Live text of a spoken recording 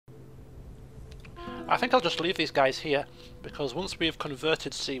I think I'll just leave these guys here, because once we have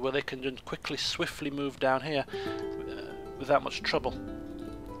converted sea where they can just quickly, swiftly move down here without much trouble.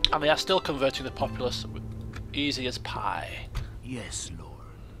 And they are still converting the populace easy as pie. Yes, Lord.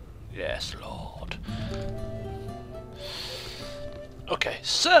 Yes, Lord. Okay,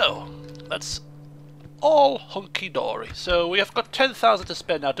 so that's all hunky-dory. So we have got 10,000 to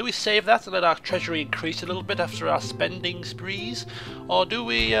spend now. Do we save that and let our treasury increase a little bit after our spending sprees? Or do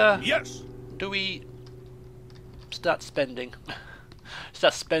we... Yes! Do we start spending?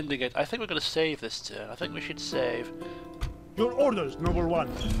 Start spending it. I think we're going to save this turn. I think we should save. Your orders, number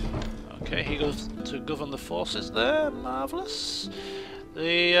one. Okay, he goes to govern the forces there. Marvellous.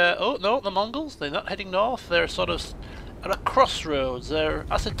 The... oh, no, the Mongols. They're not heading north. They're sort of at a crossroads. They're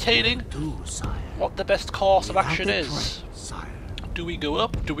ascertaining what the best course of action is. Do we go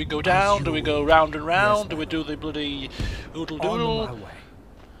up? Do we go down? Do we go round and round? Do we do the bloody oodle doodle?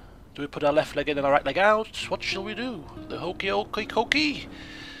 Do we put our left leg in and our right leg out? What shall we do? The hokey okey cokey?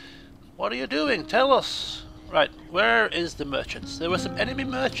 What are you doing? Tell us. Right, where is the merchants? There were some enemy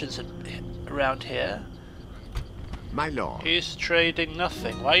merchants around here. My lord. He's trading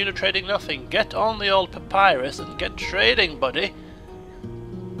nothing. Why are you trading nothing? Get on the old papyrus and get trading, buddy.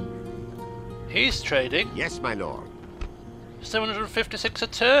 He's trading. Yes, my lord. 756 a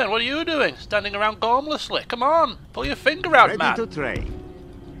turn. What are you doing? Standing around gormlessly. Come on, pull your finger out, man. Ready to trade.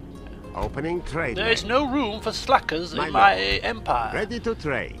 Opening trade. There is no room for slackers in my empire. Ready to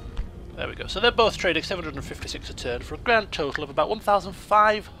trade. There we go. So they're both trading 756 a turn for a grand total of about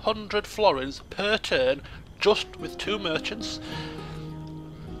 1,500 florins per turn, just with two merchants.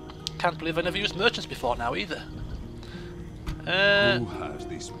 Can't believe I never used merchants before now either. Who has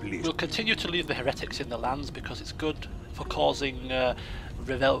this bliss? We'll continue to leave the heretics in the lands because it's good for causing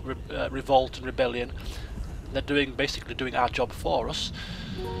revolt and rebellion. They're basically doing our job for us.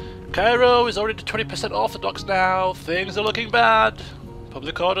 Cairo is already 20% orthodox now. Things are looking bad.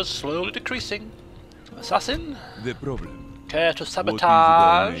 Public order's slowly decreasing. Assassin? The problem. Care to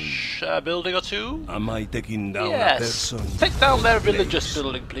sabotage a building or two? Am I taking down Yes. a person? Take down their religious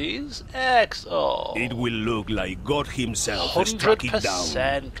building, please. XO. It will look like God himself struck it down.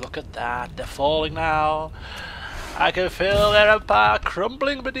 100%. Look at that. They're falling now. I can feel their empire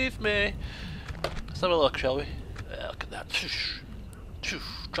crumbling beneath me. Let's have a look, shall we? Look at that.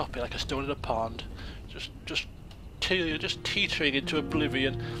 Dropping like a stone in a pond. Just teetering into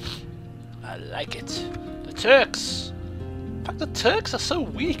oblivion. I like it. The Turks. In fact, the Turks are so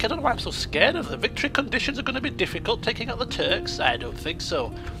weak. I don't know why I'm so scared of them. Victory conditions are going to be difficult taking out the Turks. I don't think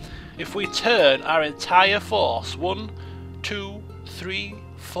so. If we turn our entire force, 1, 2, 3,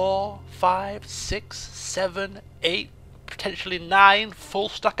 4, 5, 6, 7, 8, potentially 9 full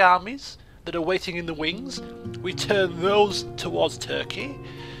stack armies that are waiting in the wings, we turn those towards Turkey,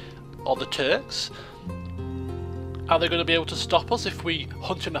 or the Turks. Are they going to be able to stop us if we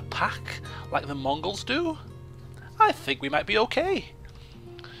hunt in a pack like the Mongols do? I think we might be okay.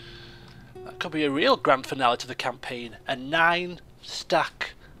 That could be a real grand finale to the campaign. A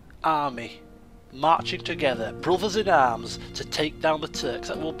 9-stack army marching together, brothers in arms, to take down the Turks.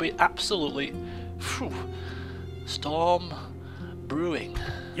 That will be absolutely storm brewing.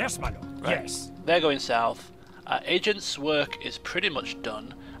 Yes, my lord. Right. Yes. They're going south. Our agent's work is pretty much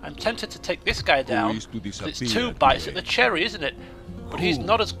done. I'm tempted to take this guy down. It's 2 bites at the cherry, isn't it? But he's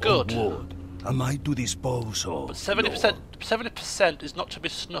not as good. Am I to dispose of? But 70% is not to be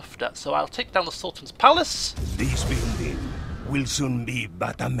snuffed at, so I'll take down the Sultan's palace. This building will soon be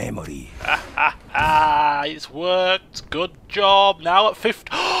but a memory. It's worked. Good job. Now at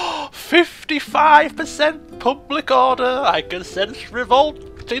 55% public order. I can sense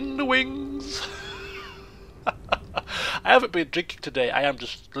revolt in the wings. I haven't been drinking today. I am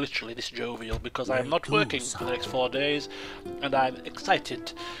just literally this jovial because I am not working for the next 4 days, and I'm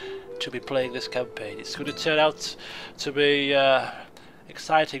excited to be playing this campaign. It's going to turn out to be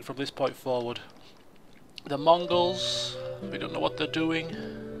exciting from this point forward. The Mongols, we don't know what they're doing.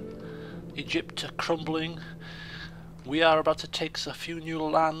 Egypt are crumbling. We are about to take a few new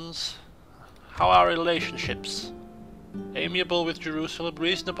lands. How are our relationships? Amiable with Jerusalem,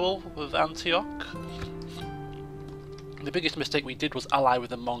 reasonable with Antioch. The biggest mistake we did was ally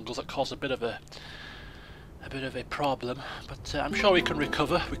with the Mongols. That caused a bit of a problem, but I'm sure we can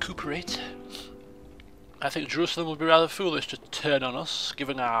recuperate. I think Jerusalem would be rather foolish to turn on us,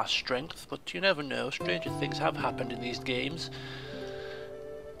 given our strength, but you never know. Stranger things have happened in these games.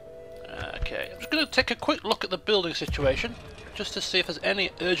 Okay, I'm just going to take a quick look at the building situation, just to see if there's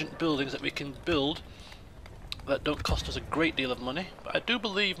any urgent buildings that we can build that don't cost us a great deal of money. But I do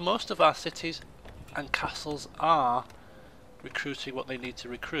believe most of our cities and castles are recruiting what they need to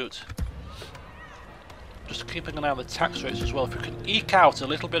recruit. Just keeping an eye on the tax rates as well. If we can eke out a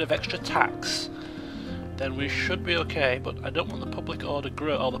little bit of extra tax, then we should be okay. But I don't want the public order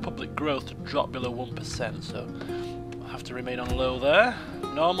or the public growth to drop below 1%, so I'll have to remain on low there.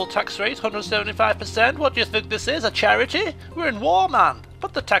 Normal tax rate, 175%. What do you think this is? A charity? We're in war, man.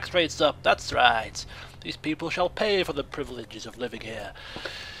 Put the tax rates up. That's right. These people shall pay for the privileges of living here.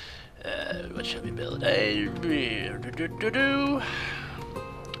 What shall we build?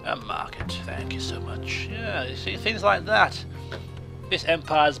 A market. Thank you so much. Yeah, you see, things like that. This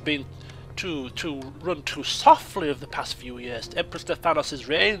empire's been run too softly over the past few years. Emperor Stephanos'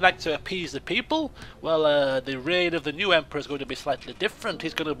 reign like to appease the people. Well, the reign of the new emperor is going to be slightly different.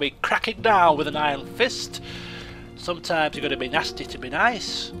 He's going to be cracking down with an iron fist. Sometimes you've got to be nasty to be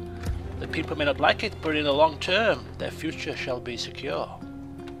nice. The people may not like it, but in the long term, their future shall be secure.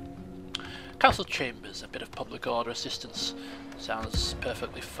 Council chambers, a bit of public order assistance. Sounds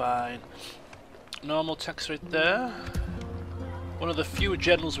perfectly fine. Normal tax rate there. One of the few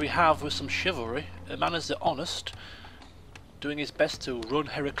generals we have with some chivalry. A man is honest, doing his best to run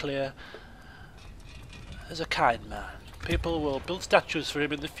Heraclea as a kind man. People will build statues for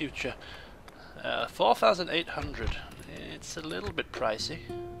him in the future. 4,800. It's a little bit pricey.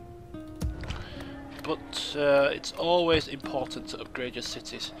 But it's always important to upgrade your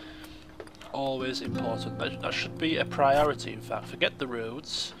cities. Always important. That should be a priority, in fact. Forget the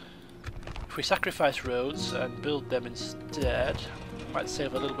roads. If we sacrifice roads and build them instead, might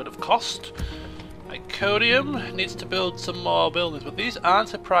save a little bit of cost. Iconium needs to build some more buildings, but these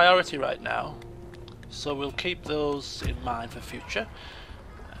aren't a priority right now. So we'll keep those in mind for future.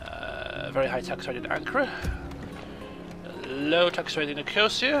 Very high tax rate in Ankara. Low tax rate in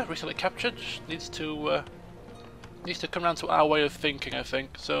Nicosia, recently captured. Needs to come around to our way of thinking, I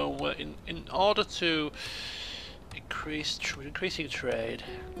think. So in order to increasing trade,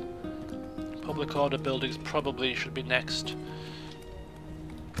 public order buildings probably should be next.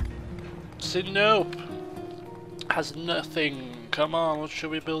 Sinope has nothing. Come on, what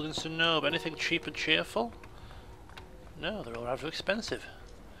should we build in Sinope? Anything cheap and cheerful? No, they're all rather expensive.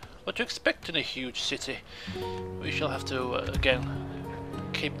 What do you expect in a huge city? We shall have to, again,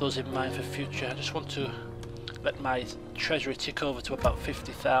 keep those in mind for future. I just want to let my treasury tick over to about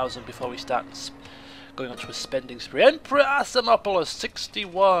 50,000 before we start going on to a spending spree. Emperor Asamopoulos,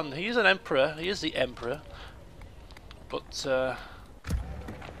 61. He is an emperor. He is the emperor. But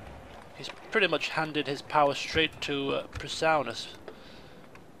he's pretty much handed his power straight to Prasaunus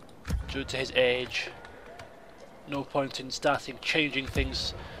due to his age. No point in changing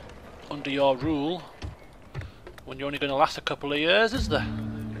things under your rule when you're only going to last a couple of years, is there?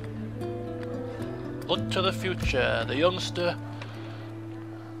 Look to the future. The youngster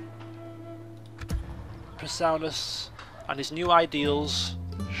Prasaunus and his new ideals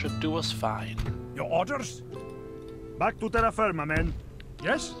should do us fine. Your orders? Back to terra firma, men.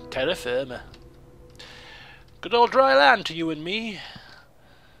 Yes? Terra firma. Good old dry land to you and me.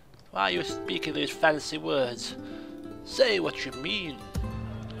 Why are you speaking these fancy words? Say what you mean.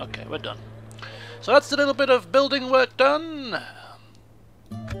 Okay, we're done. So that's a little bit of building work done.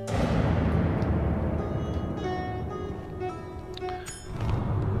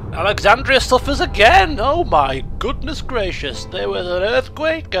 Alexandria suffers again! Oh my goodness gracious! There was an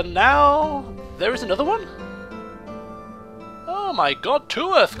earthquake and now there is another one? Oh my god,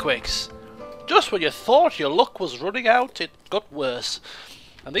 2 earthquakes! Just when you thought your luck was running out, it got worse.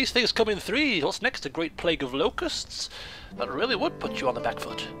 And these things come in 3. What's next? A great plague of locusts? That really would put you on the back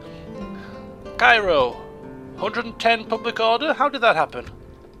foot. Cairo. 110 public order? How did that happen?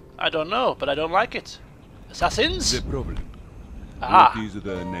 I don't know, but I don't like it. Assassins? The problem. Ah. What is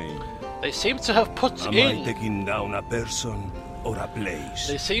the name? They seem to have put Am in... I taking down a person or a place?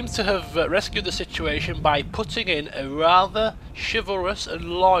 They seem to have rescued the situation by putting in a rather chivalrous and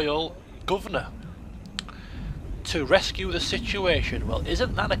loyal governor to rescue the situation. Well,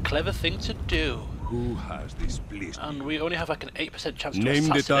 isn't that a clever thing to do? Who has displeased me? And we only have like an 8% chance to Name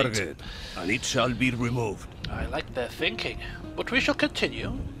the assassinate. target, and it shall be removed. I like their thinking, but we shall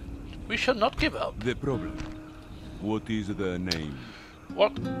continue. We shall not give up. The problem. What is the name?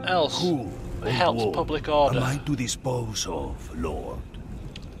 What else Who helps or public am order? I to dispose of, Lord?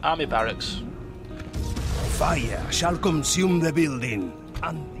 Army barracks. Fire shall consume the building,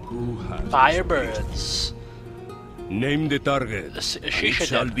 and Who has Firebirds. name the target, The and it Shisha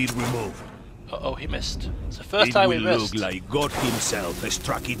shall Den. be removed. Uh-oh, he missed. It's the first It time will we missed. look like God himself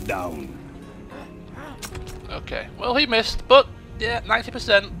struck it down. Okay, well he missed, but yeah,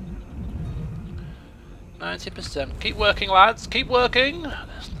 90%. 90%. Keep working, lads. Keep working.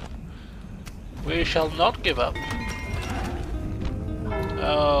 We shall not give up.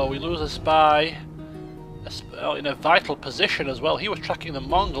 Oh, we lose a spy. in a vital position as well. He was tracking the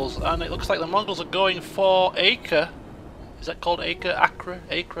Mongols, and it looks like the Mongols are going for Acre. Is that called Acre? Acre?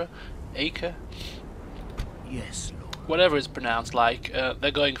 Acre? Acre? Yes, Lord. Whatever it's pronounced like,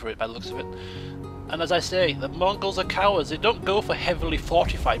 they're going for it by the looks of it. And as I say, the Mongols are cowards. They don't go for heavily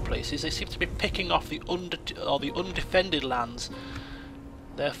fortified places. They seem to be picking off the undefended lands,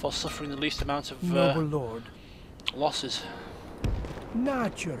 therefore suffering the least amount of Noble Lord. losses.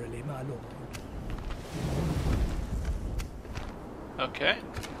 Naturally, my lord. Okay.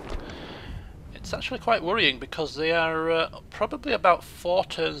 It's actually quite worrying because they are probably about 4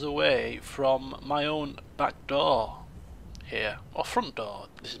 turns away from my own back door here, or front door.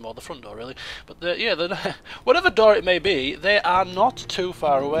 This is more the front door really, but yeah, whatever door it may be, they are not too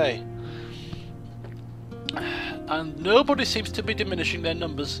far away, and nobody seems to be diminishing their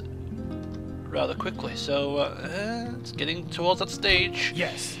numbers rather quickly. So it's getting towards that stage.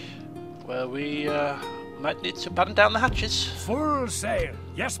 Yes. Where we might need to batten down the hatches. Full sail.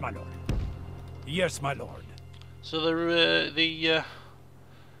 Yes, my lord. Yes, my lord. So the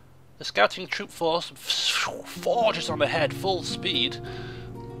scouting troop force forges on ahead, full speed,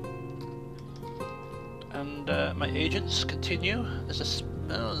 and my agents continue. There's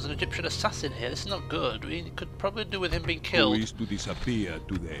an Egyptian assassin here. This is not good. We could probably do with him being killed. Who is to disappear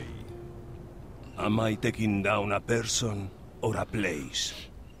today? Am I taking down a person or a place?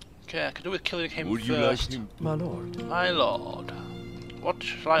 Okay, I could do with killing him Would first. you like him? My lord. My lord, what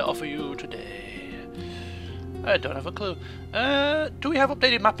shall I offer you today? I don't have a clue. Do we have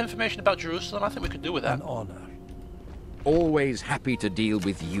updated map information about Jerusalem? I think we could do with that. An honor. Always happy to deal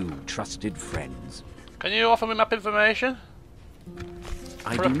with you, trusted friends. Can you offer me map information?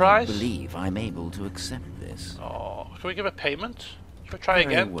 I For a do price? not believe I'm able to accept this. Oh, can we give a payment? Shall we try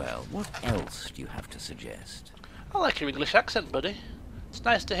Very again? well. What else do you have to suggest? I like your English accent, buddy. It's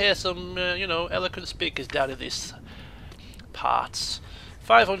nice to hear some, you know, eloquent speakers down in these parts.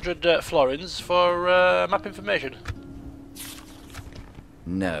 500 florins for map information.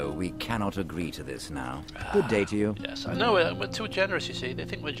 No, we cannot agree to this now. Good day to you. Yes, I know we're too generous, you see. They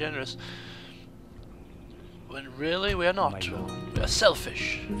think we're generous. When really we are not. We are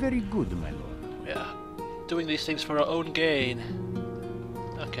selfish. Very good, my lord. We are doing these things for our own gain.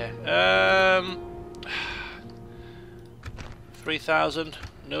 Okay. 3,000.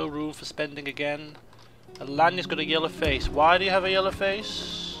 No room for spending again. Alania's got a yellow face. Why do you have a yellow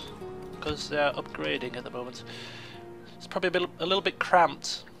face? Because they're upgrading at the moment. It's probably a little bit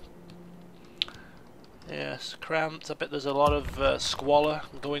cramped. Yes, cramped. I bet there's a lot of squalor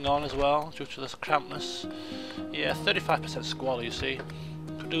going on as well due to this crampness. Yeah, 35% squalor, you see.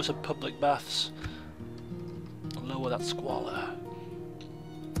 Could do some public baths. Lower that squalor.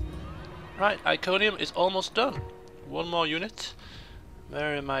 Right, Iconium is almost done. One more unit.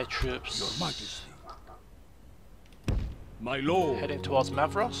 Where are my troops? Your Majesty. My lord. Heading towards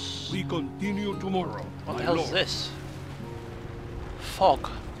Mavros. We continue tomorrow. What my the hell lord. is this? Fog.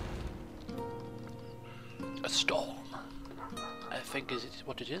 A storm. I think is it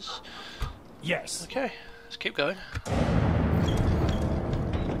what it is. Yes. Okay, let's keep going.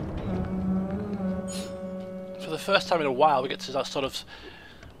 For the first time in a while, we get to sort of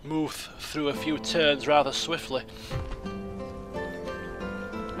move through a few turns rather swiftly.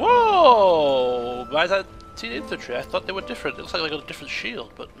 Whoa! Byzantine infantry. I thought they were different. It looks like they got a different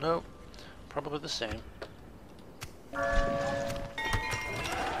shield, but no, probably the same.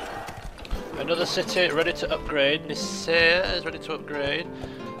 Another city ready to upgrade. Nicaea is ready to upgrade.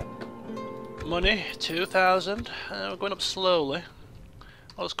 Money 2,000. We're going up slowly,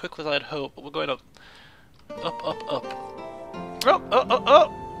 not as quickly as I'd hoped, but we're going up. Up, up, up. Oh, oh, oh, oh!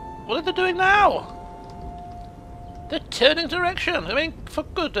 What are they doing now? They're turning direction. I mean, for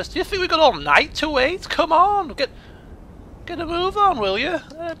goodness, do you think we've got all night to wait? Come on, get a move on, will you?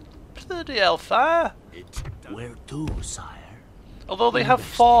 Bloody hellfire. Where to, sire? Although they have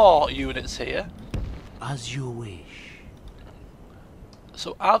 4 units here. As you wish.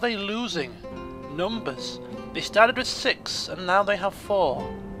 So are they losing numbers? They started with 6 and now they have 4.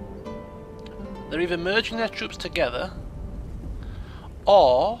 They're either merging their troops together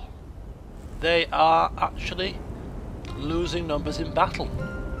or they are actually losing numbers in battle.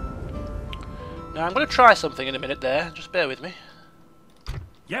 Now I'm going to try something in a minute there, just bear with me.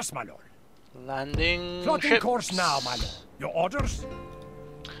 Yes, my lord. Landing Plotting ships. course now, my lord. Your orders?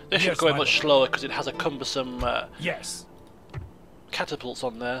 This Yes, is going my much lord. slower because it has a cumbersome Yes. catapults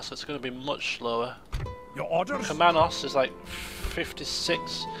on there, so it's going to be much slower. Your orders? Kamanos is like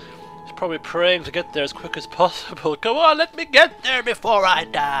 56. He's probably praying to get there as quick as possible. Come on, let me get there before I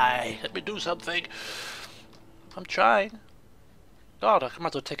die. Let me do something. I'm trying. God, I might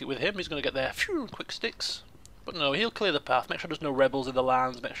as well take it with him. He's going to get there. Phew, quick sticks. But no, he'll clear the path. Make sure there's no rebels in the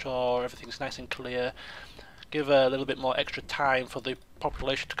lands. Make sure everything's nice and clear. Give a little bit more extra time for the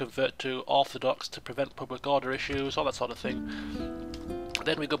population to convert to Orthodox to prevent public order issues, all that sort of thing.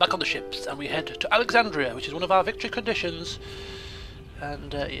 Then we go back on the ships and we head to Alexandria, which is one of our victory conditions.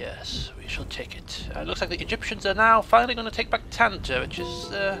 And yes, we shall take it. It looks like the Egyptians are now finally going to take back Tanta, which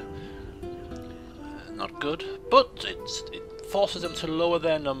is not good. But it forces them to lower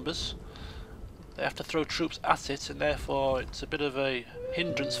their numbers. They have to throw troops at it, and therefore it's a bit of a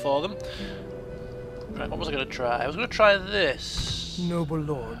hindrance for them. Right, what was I going to try? I was going to try this. Noble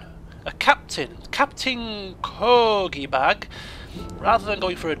lord. A captain. Captain Kogi bag. Rather than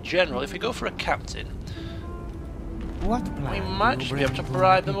going for a general, if we go for a captain, What plan we might just be able to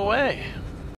bribe them away.